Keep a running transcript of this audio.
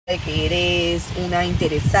de que eres una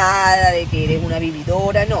interesada, de que eres una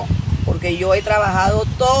vividora, no, porque yo he trabajado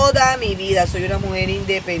toda mi vida, soy una mujer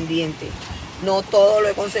independiente. No todo lo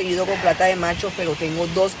he conseguido con plata de machos, pero tengo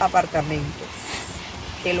 2 apartamentos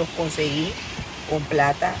que los conseguí con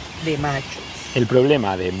plata de machos. El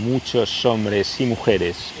problema de muchos hombres y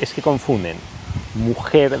mujeres es que confunden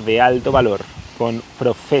mujer de alto valor con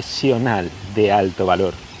profesional de alto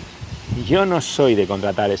valor. Yo no soy de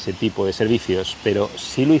contratar ese tipo de servicios, pero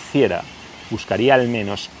si lo hiciera, buscaría al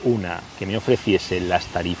menos una que me ofreciese las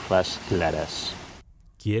tarifas claras.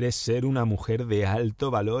 ¿Quieres ser una mujer de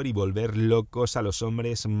alto valor y volver locos a los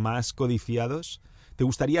hombres más codiciados? ¿Te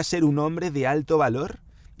gustaría ser un hombre de alto valor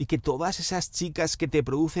y que todas esas chicas que te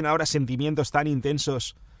producen ahora sentimientos tan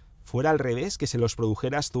intensos fuera al revés, que se los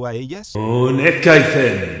produjeras tú a ellas?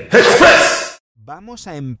 Vamos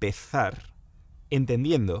a empezar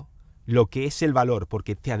entendiendo lo que es el valor,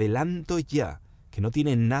 porque te adelanto ya que no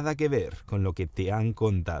tiene nada que ver con lo que te han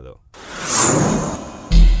contado.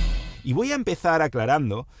 Y voy a empezar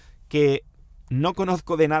aclarando que no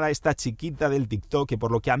conozco de nada a esta chiquita del TikTok, que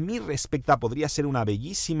por lo que a mí respecta podría ser una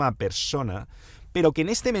bellísima persona, pero que en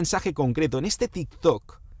este mensaje concreto, en este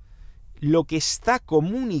TikTok, lo que está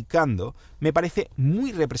comunicando me parece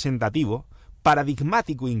muy representativo,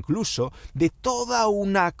 paradigmático incluso, de toda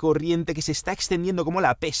una corriente que se está extendiendo como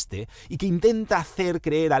la peste y que intenta hacer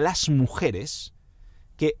creer a las mujeres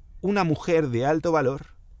que una mujer de alto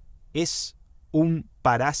valor es un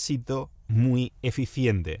parásito muy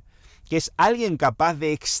eficiente, que es alguien capaz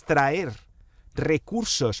de extraer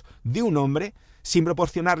recursos de un hombre sin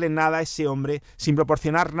proporcionarle nada a ese hombre, sin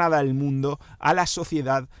proporcionar nada al mundo, a la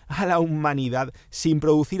sociedad, a la humanidad, sin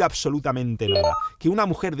producir absolutamente nada. Que una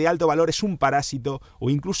mujer de alto valor es un parásito o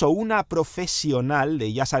incluso una profesional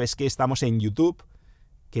de ya sabes que estamos en YouTube,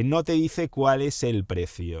 que no te dice cuál es el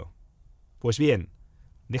precio. Pues bien,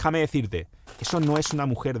 déjame decirte, eso no es una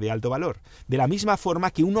mujer de alto valor. De la misma forma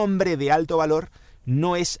que un hombre de alto valor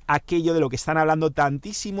no es aquello de lo que están hablando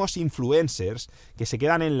tantísimos influencers que se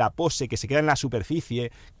quedan en la pose, que se quedan en la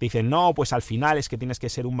superficie, te dicen, no, pues al final es que tienes que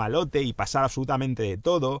ser un malote y pasar absolutamente de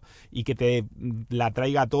todo y que te la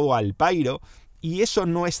traiga todo al pairo. Y eso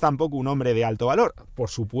no es tampoco un hombre de alto valor.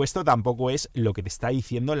 Por supuesto, tampoco es lo que te está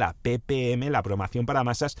diciendo la PPM, la programación para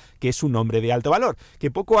masas, que es un hombre de alto valor.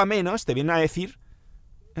 Que poco a menos te vienen a decir,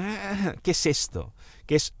 ¿qué es esto?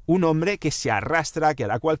 Que es un hombre que se arrastra, que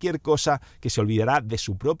hará cualquier cosa, que se olvidará de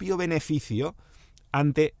su propio beneficio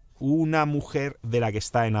ante una mujer de la que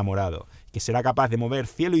está enamorado, que será capaz de mover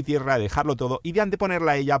cielo y tierra, de dejarlo todo y de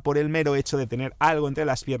anteponerla a ella por el mero hecho de tener algo entre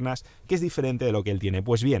las piernas que es diferente de lo que él tiene.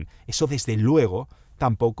 Pues bien, eso desde luego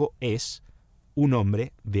tampoco es un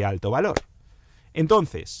hombre de alto valor.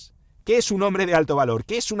 Entonces, ¿qué es un hombre de alto valor?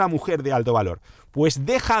 ¿Qué es una mujer de alto valor? Pues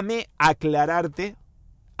déjame aclararte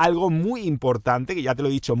algo muy importante, que ya te lo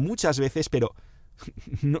he dicho muchas veces, pero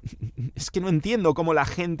no, es que no entiendo cómo la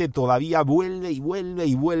gente todavía vuelve y vuelve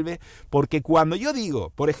y vuelve, porque cuando yo digo,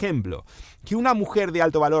 por ejemplo, que una mujer de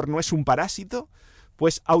alto valor no es un parásito,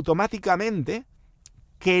 pues automáticamente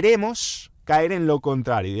queremos caer en lo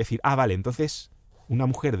contrario y decir, vale, entonces una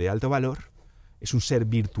mujer de alto valor es un ser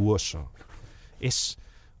virtuoso, es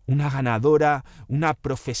una ganadora, una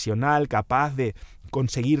profesional capaz de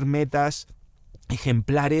conseguir metas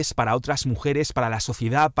ejemplares para otras mujeres, para la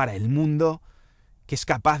sociedad, para el mundo, que es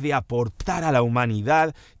capaz de aportar a la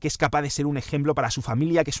humanidad, que es capaz de ser un ejemplo para su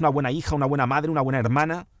familia, que es una buena hija, una buena madre, una buena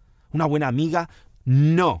hermana, una buena amiga.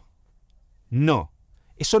 No, no.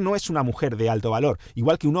 Eso no es una mujer de alto valor.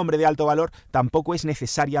 Igual que un hombre de alto valor tampoco es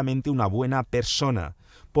necesariamente una buena persona,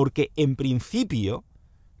 porque en principio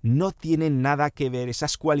no tienen nada que ver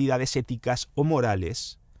esas cualidades éticas o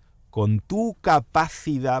morales con tu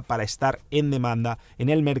capacidad para estar en demanda en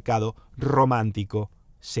el mercado romántico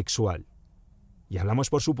sexual. Y hablamos,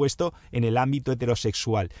 por supuesto, en el ámbito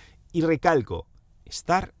heterosexual. Y recalco,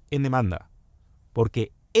 estar en demanda,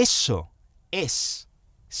 porque eso es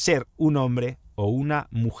ser un hombre o una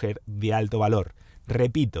mujer de alto valor.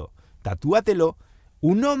 Repito, tatúatelo,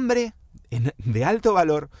 un hombre de alto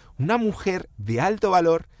valor, una mujer de alto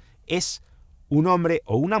valor es un hombre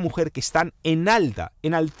o una mujer que están en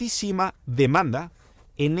altísima demanda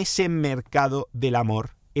en ese mercado del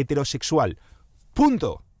amor heterosexual.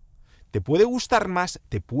 Punto. Te puede gustar más,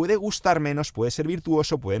 te puede gustar menos, puede ser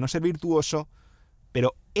virtuoso, puede no ser virtuoso,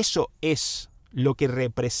 pero eso es lo que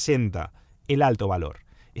representa el alto valor.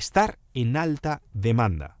 Estar en alta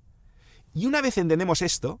demanda. Y una vez entendemos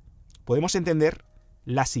esto, podemos entender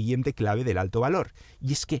la siguiente clave del alto valor.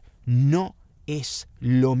 Y es que no es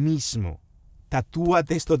lo mismo.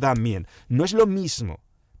 Tatúate esto también. No es lo mismo.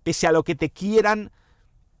 Pese a lo que te quieran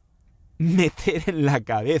meter en la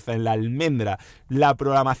cabeza, en la almendra, la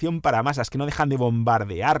programación para masas que no dejan de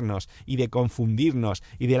bombardearnos y de confundirnos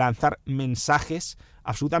y de lanzar mensajes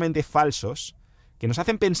absolutamente falsos que nos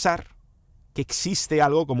hacen pensar que existe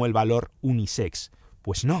algo como el valor unisex.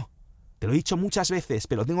 Pues no, te lo he dicho muchas veces,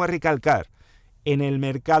 pero tengo que recalcar, en el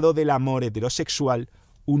mercado del amor heterosexual,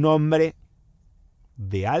 un hombre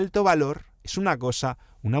de alto valor es una cosa,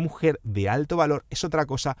 una mujer de alto valor es otra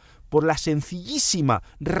cosa, por la sencillísima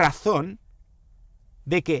razón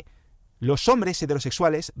de que los hombres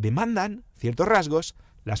heterosexuales demandan ciertos rasgos,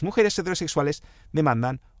 las mujeres heterosexuales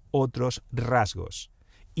demandan otros rasgos.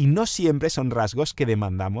 Y no siempre son rasgos que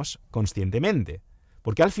demandamos conscientemente.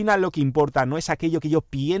 Porque al final lo que importa no es aquello que yo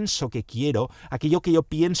pienso que quiero, aquello que yo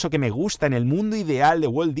pienso que me gusta en el mundo ideal de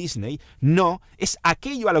Walt Disney, no, es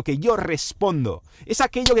aquello a lo que yo respondo. Es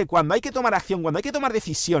aquello que cuando hay que tomar acción, cuando hay que tomar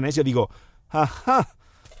decisiones, yo digo, ajá,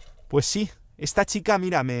 pues sí, esta chica,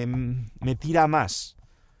 mira, me tira más.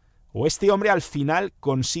 O este hombre al final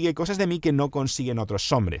consigue cosas de mí que no consiguen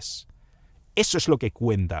otros hombres. Eso es lo que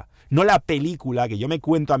cuenta, no la película que yo me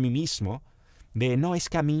cuento a mí mismo, de no, es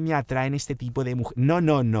que a mí me atraen este tipo de mujeres. No,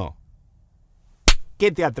 no, no. ¿Qué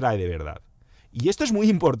te atrae de verdad? Y esto es muy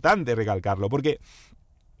importante recalcarlo, porque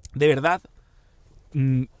de verdad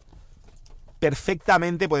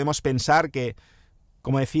perfectamente podemos pensar que,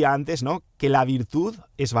 como decía antes, ¿no?, que la virtud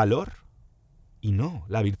es valor. Y no,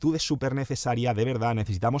 la virtud es súper necesaria, de verdad,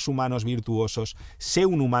 necesitamos humanos virtuosos, sé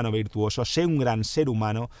un humano virtuoso, sé un gran ser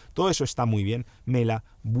humano, todo eso está muy bien, mela,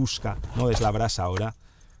 busca, no des la brasa ahora.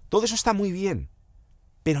 Todo eso está muy bien,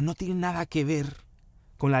 pero no tiene nada que ver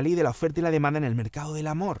con la ley de la oferta y la demanda en el mercado del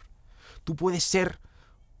amor. Tú puedes ser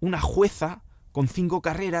una jueza con 5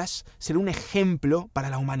 carreras, ser un ejemplo para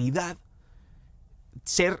la humanidad,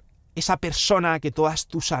 ser esa persona que todas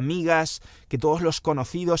tus amigas, que todos los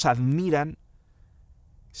conocidos admiran,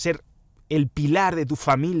 ser el pilar de tu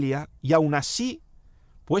familia, y aún así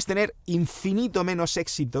puedes tener infinito menos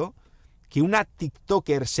éxito que una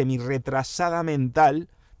TikToker semi-retrasada mental,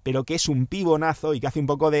 pero que es un pibonazo y que hace un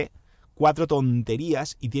poco de 4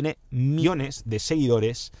 tonterías y tiene millones de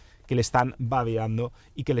seguidores que le están babeando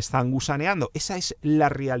y que le están gusaneando. Esa es la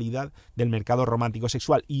realidad del mercado romántico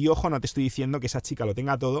sexual. Y ojo, no te estoy diciendo que esa chica lo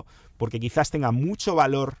tenga todo, porque quizás tenga mucho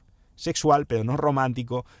valor sexual, pero no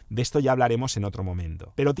romántico. De esto ya hablaremos en otro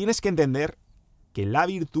momento. Pero tienes que entender que la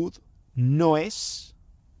virtud no es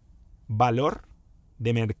valor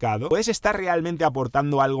de mercado. Puedes estar realmente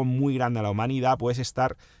aportando algo muy grande a la humanidad, puedes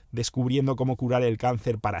estar descubriendo cómo curar el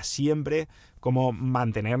cáncer para siempre, cómo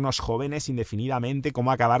mantenernos jóvenes indefinidamente,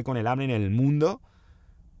 cómo acabar con el hambre en el mundo.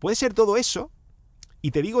 Puede ser todo eso, y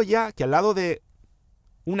te digo ya que al lado de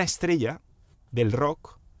una estrella del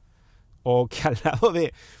rock, o que al lado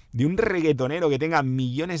de un reggaetonero que tenga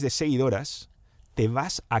millones de seguidoras, te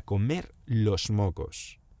vas a comer los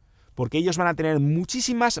mocos. Porque ellos van a tener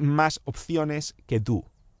muchísimas más opciones que tú.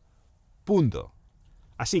 Punto.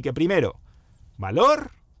 Así que primero,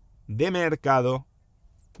 valor de mercado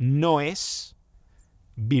no es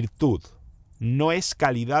virtud, no es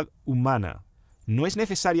calidad humana, no es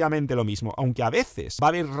necesariamente lo mismo, aunque a veces va a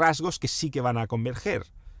haber rasgos que sí que van a converger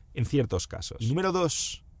en ciertos casos. Y número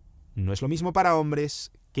 2, no es lo mismo para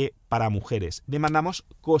hombres que para mujeres. Demandamos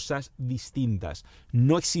cosas distintas.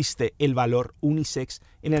 No existe el valor unisex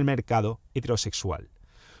en el mercado heterosexual.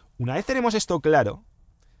 Una vez tenemos esto claro,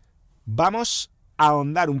 vamos a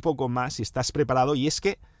ahondar un poco más, si estás preparado, y es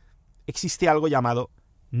que existe algo llamado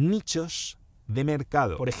nichos de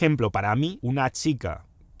mercado. Por ejemplo, para mí, una chica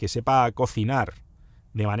que sepa cocinar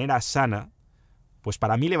de manera sana, pues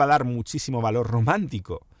para mí le va a dar muchísimo valor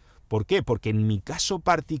romántico. ¿Por qué? Porque en mi caso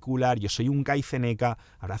particular, yo soy un kaizeneca,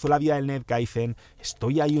 abrazo la vida del Ned Kaizen,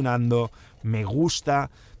 estoy ayunando, me gusta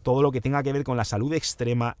todo lo que tenga que ver con la salud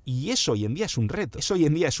extrema, y eso hoy en día es un reto. Eso hoy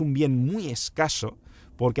en día es un bien muy escaso,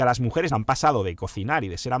 porque a las mujeres han pasado de cocinar y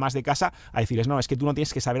de ser amas de casa a decirles, no, es que tú no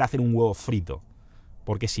tienes que saber hacer un huevo frito,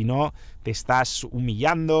 porque si no te estás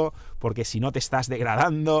humillando, porque si no te estás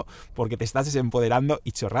degradando, porque te estás desempoderando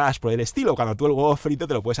y chorradas por el estilo, cuando tú el huevo frito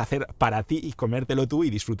te lo puedes hacer para ti y comértelo tú y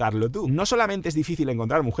disfrutarlo tú. No solamente es difícil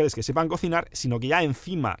encontrar mujeres que sepan cocinar, sino que ya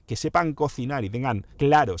encima que sepan cocinar y tengan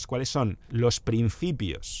claros cuáles son los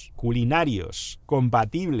principios culinarios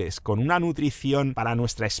compatibles con una nutrición para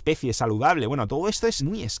nuestra especie saludable, bueno, todo esto es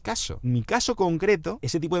muy escaso. En mi caso concreto,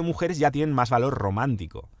 ese tipo de mujeres ya tienen más valor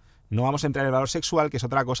romántico. No vamos a entrar en el valor sexual, que es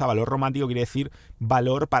otra cosa. Valor romántico quiere decir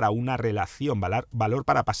valor para una relación, valor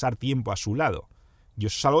para pasar tiempo a su lado. Yo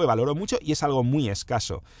eso es algo que valoro mucho y es algo muy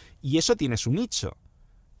escaso. Y eso tiene su nicho.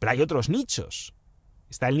 Pero hay otros nichos.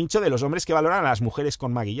 Está el nicho de los hombres que valoran a las mujeres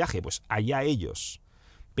con maquillaje. Pues allá ellos.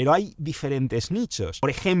 Pero hay diferentes nichos. Por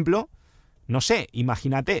ejemplo, No sé,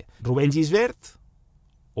 imagínate, Rubén Gisbert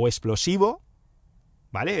o Explosivo,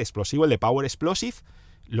 ¿vale? Explosivo, el de Power Explosive.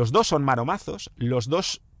 Los dos son maromazos, los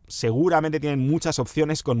dos seguramente tienen muchas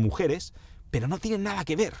opciones con mujeres, pero no tienen nada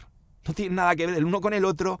que ver. No tienen nada que ver el uno con el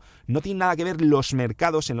otro, no tienen nada que ver los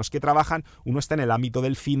mercados en los que trabajan. Uno está en el ámbito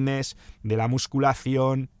del fitness, de la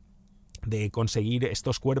musculación, de conseguir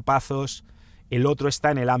estos cuerpazos. El otro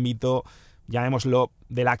está en el ámbito, llamémoslo,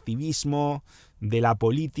 del activismo, de la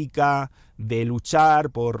política, de luchar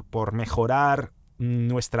por mejorar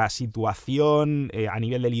nuestra situación a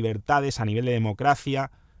nivel de libertades, a nivel de democracia.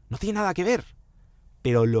 No tiene nada que ver.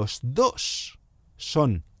 Pero los dos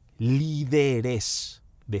son líderes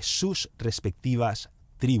de sus respectivas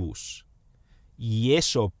tribus. Y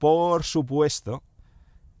eso, por supuesto,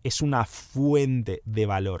 es una fuente de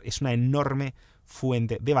valor, es una enorme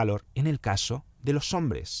fuente de valor en el caso de los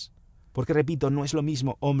hombres. Porque, repito, no es lo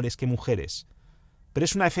mismo hombres que mujeres. Pero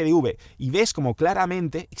es una FDV, y ves como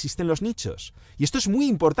claramente existen los nichos. Y esto es muy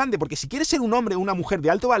importante, porque si quieres ser un hombre o una mujer de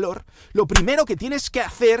alto valor, lo primero que tienes que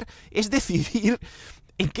hacer es decidir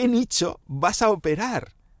en qué nicho vas a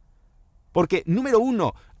operar. Porque, número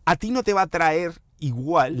uno, a ti no te va a atraer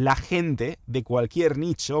igual la gente de cualquier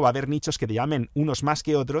nicho, va a haber nichos que te llamen unos más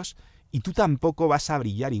que otros, y tú tampoco vas a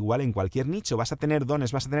brillar igual en cualquier nicho. Vas a tener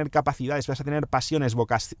dones, vas a tener capacidades, vas a tener pasiones,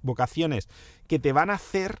 vocaciones, que te van a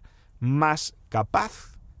hacer más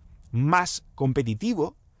capaz, más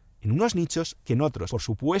competitivo en unos nichos que en otros. Por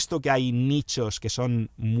supuesto que hay nichos que son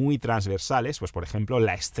muy transversales, pues por ejemplo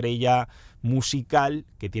la estrella musical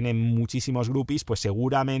que tiene muchísimos groupies, pues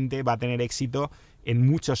seguramente va a tener éxito en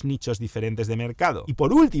muchos nichos diferentes de mercado. Y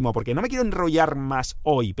por último, porque no me quiero enrollar más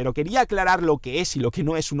hoy, pero quería aclarar lo que es y lo que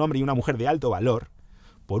no es un hombre y una mujer de alto valor,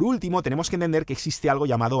 por último tenemos que entender que existe algo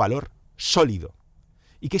llamado valor sólido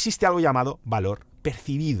y que existe algo llamado valor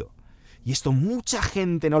percibido. Y esto mucha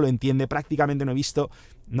gente no lo entiende, prácticamente no he visto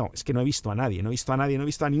a nadie, no he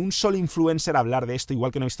visto a ni un solo influencer hablar de esto,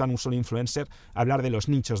 igual que no he visto a un solo influencer hablar de los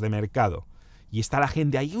nichos de mercado. Y está la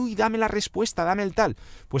gente ahí, uy, dame la respuesta, dame el tal.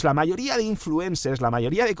 Pues la mayoría de influencers, la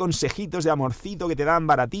mayoría de consejitos de amorcito que te dan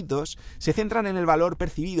baratitos, se centran en el valor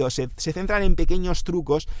percibido, se centran en pequeños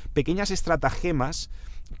trucos, pequeñas estratagemas,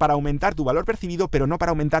 para aumentar tu valor percibido, pero no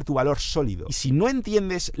para aumentar tu valor sólido. Y si no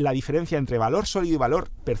entiendes la diferencia entre valor sólido y valor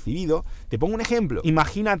percibido, te pongo un ejemplo.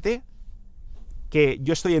 Imagínate que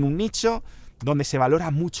yo estoy en un nicho donde se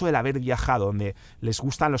valora mucho el haber viajado, donde les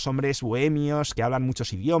gustan los hombres bohemios, que hablan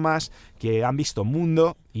muchos idiomas, que han visto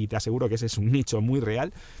mundo, y te aseguro que ese es un nicho muy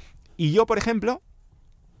real. Y yo, por ejemplo,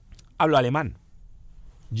 hablo alemán.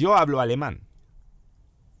 Yo hablo alemán.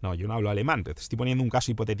 No, yo no hablo alemán, te estoy poniendo un caso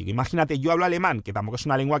hipotético. Imagínate, yo hablo alemán, que tampoco es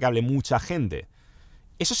una lengua que hable mucha gente.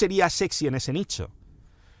 Eso sería sexy en ese nicho.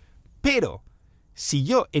 Pero, si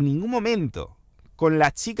yo en ningún momento, con la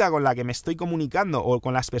chica con la que me estoy comunicando o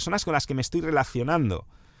con las personas con las que me estoy relacionando,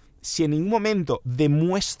 si en ningún momento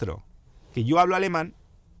demuestro que yo hablo alemán,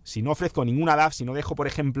 si no ofrezco ninguna DAF, si no dejo, por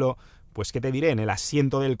ejemplo, pues qué te diré, en el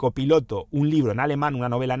asiento del copiloto un libro en alemán, una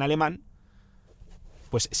novela en alemán,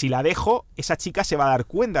 pues si la dejo, esa chica se va a dar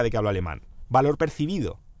cuenta de que hablo alemán. Valor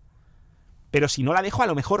percibido. Pero si no la dejo, a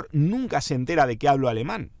lo mejor nunca se entera de que hablo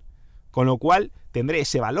alemán. Con lo cual, tendré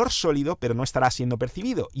ese valor sólido, pero no estará siendo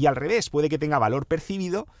percibido. Y al revés, puede que tenga valor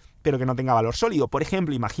percibido, pero que no tenga valor sólido. Por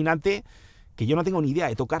ejemplo, imagínate que yo no tengo ni idea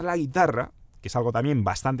de tocar la guitarra, que es algo también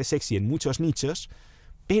bastante sexy en muchos nichos,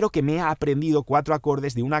 pero que me ha aprendido 4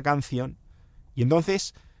 acordes de una canción, y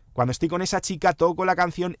entonces, cuando estoy con esa chica, toco la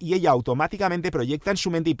canción y ella automáticamente proyecta en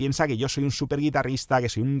su mente y piensa que yo soy un super guitarrista, que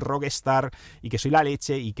soy un rockstar y que soy la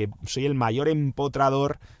leche y que soy el mayor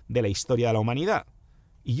empotrador de la historia de la humanidad.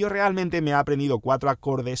 Y yo realmente me he aprendido 4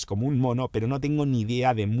 acordes como un mono, pero no tengo ni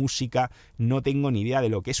idea de música, no tengo ni idea de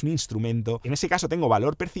lo que es un instrumento. En ese caso tengo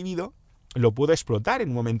valor percibido, lo puedo explotar en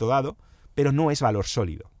un momento dado, pero no es valor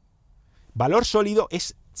sólido. Valor sólido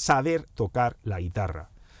es saber tocar la guitarra.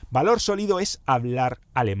 Valor sólido es hablar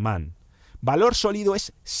alemán. Valor sólido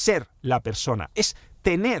es ser la persona, es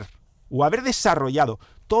tener o haber desarrollado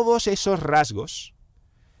todos esos rasgos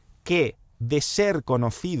que de ser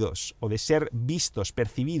conocidos o de ser vistos,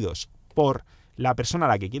 percibidos por la persona a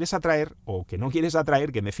la que quieres atraer o que no quieres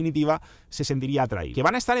atraer, que en definitiva se sentiría atraído, que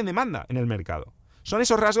van a estar en demanda en el mercado. Son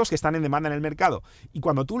esos rasgos que están en demanda en el mercado. Y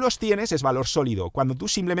cuando tú los tienes es valor sólido. Cuando tú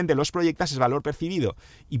simplemente los proyectas es valor percibido.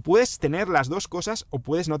 Y puedes tener las dos cosas o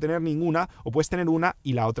puedes no tener ninguna o puedes tener una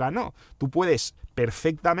y la otra no. Tú puedes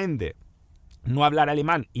perfectamente no hablar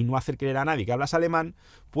alemán y no hacer creer a nadie que hablas alemán.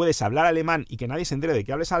 Puedes hablar alemán y que nadie se entere de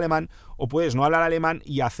que hables alemán. O puedes no hablar alemán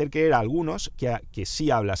y hacer creer a algunos que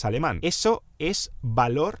sí hablas alemán. Eso es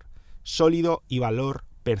valor sólido y valor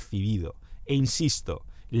percibido. E insisto,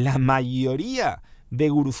 La mayoría de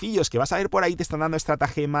gurucillos que vas a ver por ahí te están dando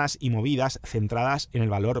estratagemas y movidas centradas en el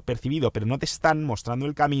valor percibido, pero no te están mostrando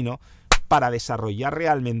el camino para desarrollar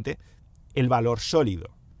realmente el valor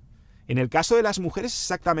sólido. En el caso de las mujeres es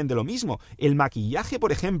exactamente lo mismo. El maquillaje,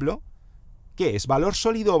 por ejemplo, ¿qué es? ¿Valor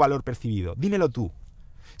sólido o valor percibido? Dímelo tú.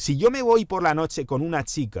 Si yo me voy por la noche con una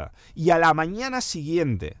chica y a la mañana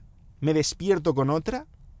siguiente me despierto con otra,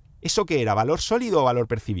 ¿eso qué era? ¿Valor sólido o valor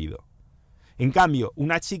percibido? En cambio,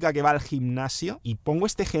 una chica que va al gimnasio, y pongo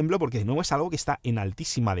este ejemplo porque de nuevo es algo que está en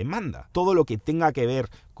altísima demanda, todo lo que tenga que ver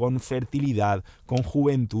con fertilidad, con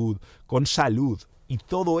juventud, con salud, y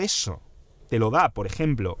todo eso te lo da, por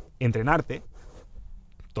ejemplo, entrenarte,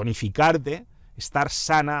 tonificarte, estar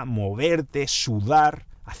sana, moverte, sudar,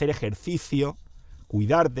 hacer ejercicio,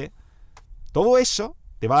 cuidarte. Todo eso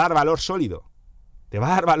te va a dar valor sólido. Te va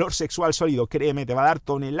a dar valor sexual sólido, créeme, te va a dar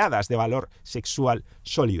toneladas de valor sexual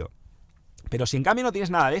sólido. Pero si en cambio no tienes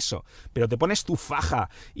nada de eso, pero te pones tu faja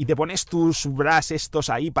y te pones tus bras estos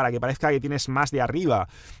ahí para que parezca que tienes más de arriba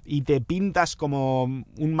y te pintas como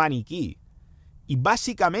un maniquí y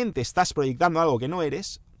básicamente estás proyectando algo que no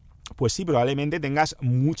eres, pues sí, probablemente tengas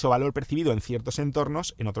mucho valor percibido en ciertos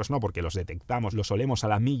entornos, en otros no, porque los detectamos, los olemos a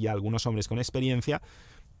la milla, algunos hombres con experiencia,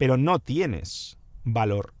 pero no tienes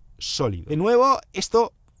valor sólido. De nuevo,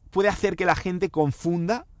 esto puede hacer que la gente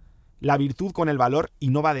confunda la virtud con el valor y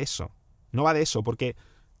no va de eso. No va de eso, porque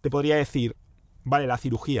te podría decir, vale, la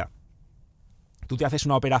cirugía. Tú te haces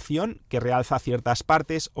una operación que realza ciertas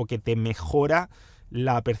partes o que te mejora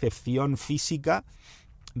la percepción física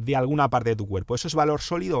de alguna parte de tu cuerpo. ¿Eso es valor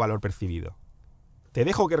sólido o valor percibido? Te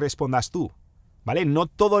dejo que respondas tú, ¿vale? No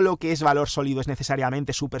todo lo que es valor sólido es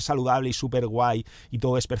necesariamente súper saludable y súper guay y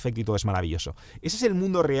todo es perfecto y todo es maravilloso. Ese es el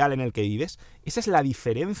mundo real en el que vives. Esa es la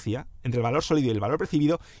diferencia entre el valor sólido y el valor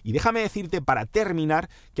percibido. Y déjame decirte, para terminar,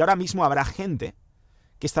 que ahora mismo habrá gente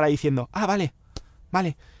que estará diciendo, vale,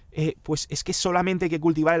 pues es que solamente hay que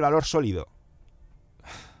cultivar el valor sólido.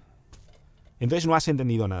 Entonces no has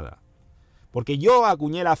entendido nada. Porque yo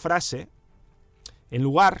acuñé la frase, en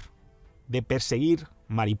lugar de perseguir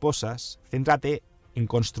mariposas, céntrate en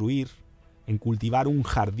construir, en cultivar un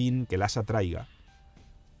jardín que las atraiga.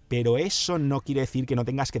 Pero eso no quiere decir que no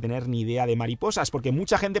tengas que tener ni idea de mariposas, porque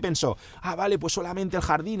mucha gente pensó, vale, pues solamente el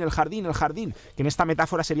jardín, que en esta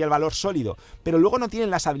metáfora sería el valor sólido, pero luego no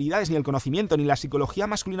tienen las habilidades, ni el conocimiento, ni la psicología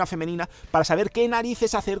masculina o femenina para saber qué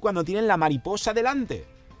narices hacer cuando tienen la mariposa delante.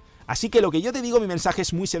 Así que lo que yo te digo, mi mensaje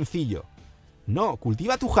es muy sencillo. No,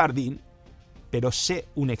 cultiva tu jardín, pero sé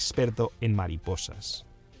un experto en mariposas.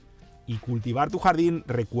 Y cultivar tu jardín,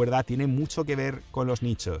 recuerda, tiene mucho que ver con los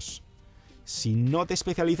nichos. Si no te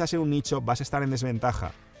especializas en un nicho, vas a estar en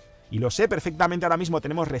desventaja. Y lo sé perfectamente ahora mismo.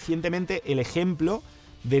 Tenemos recientemente el ejemplo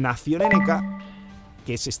de Nación NK,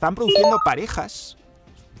 que se están produciendo parejas.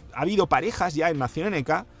 Ha habido parejas ya en Nación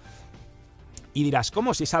NK. Y dirás,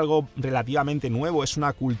 ¿cómo? Si es algo relativamente nuevo, es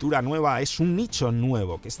una cultura nueva, es un nicho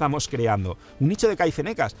nuevo que estamos creando. Un nicho de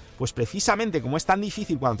kaizenecas. Pues precisamente como es tan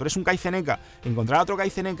difícil cuando tú eres un kaizeneka encontrar a otro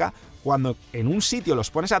kaizeneka, cuando en un sitio los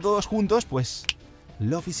pones a todos juntos, pues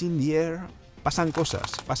love is in the air. Pasan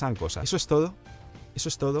cosas. Eso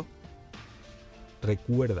es todo.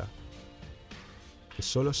 Recuerda que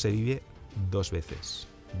solo se vive 2 veces.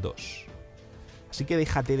 2. Así que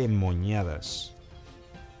déjate de moñadas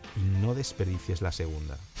y no desperdicies la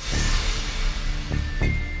segunda.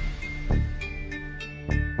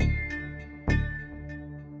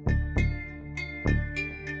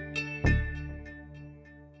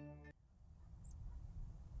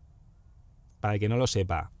 Para el que no lo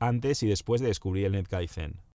sepa, antes y después de descubrir el NetKaizen.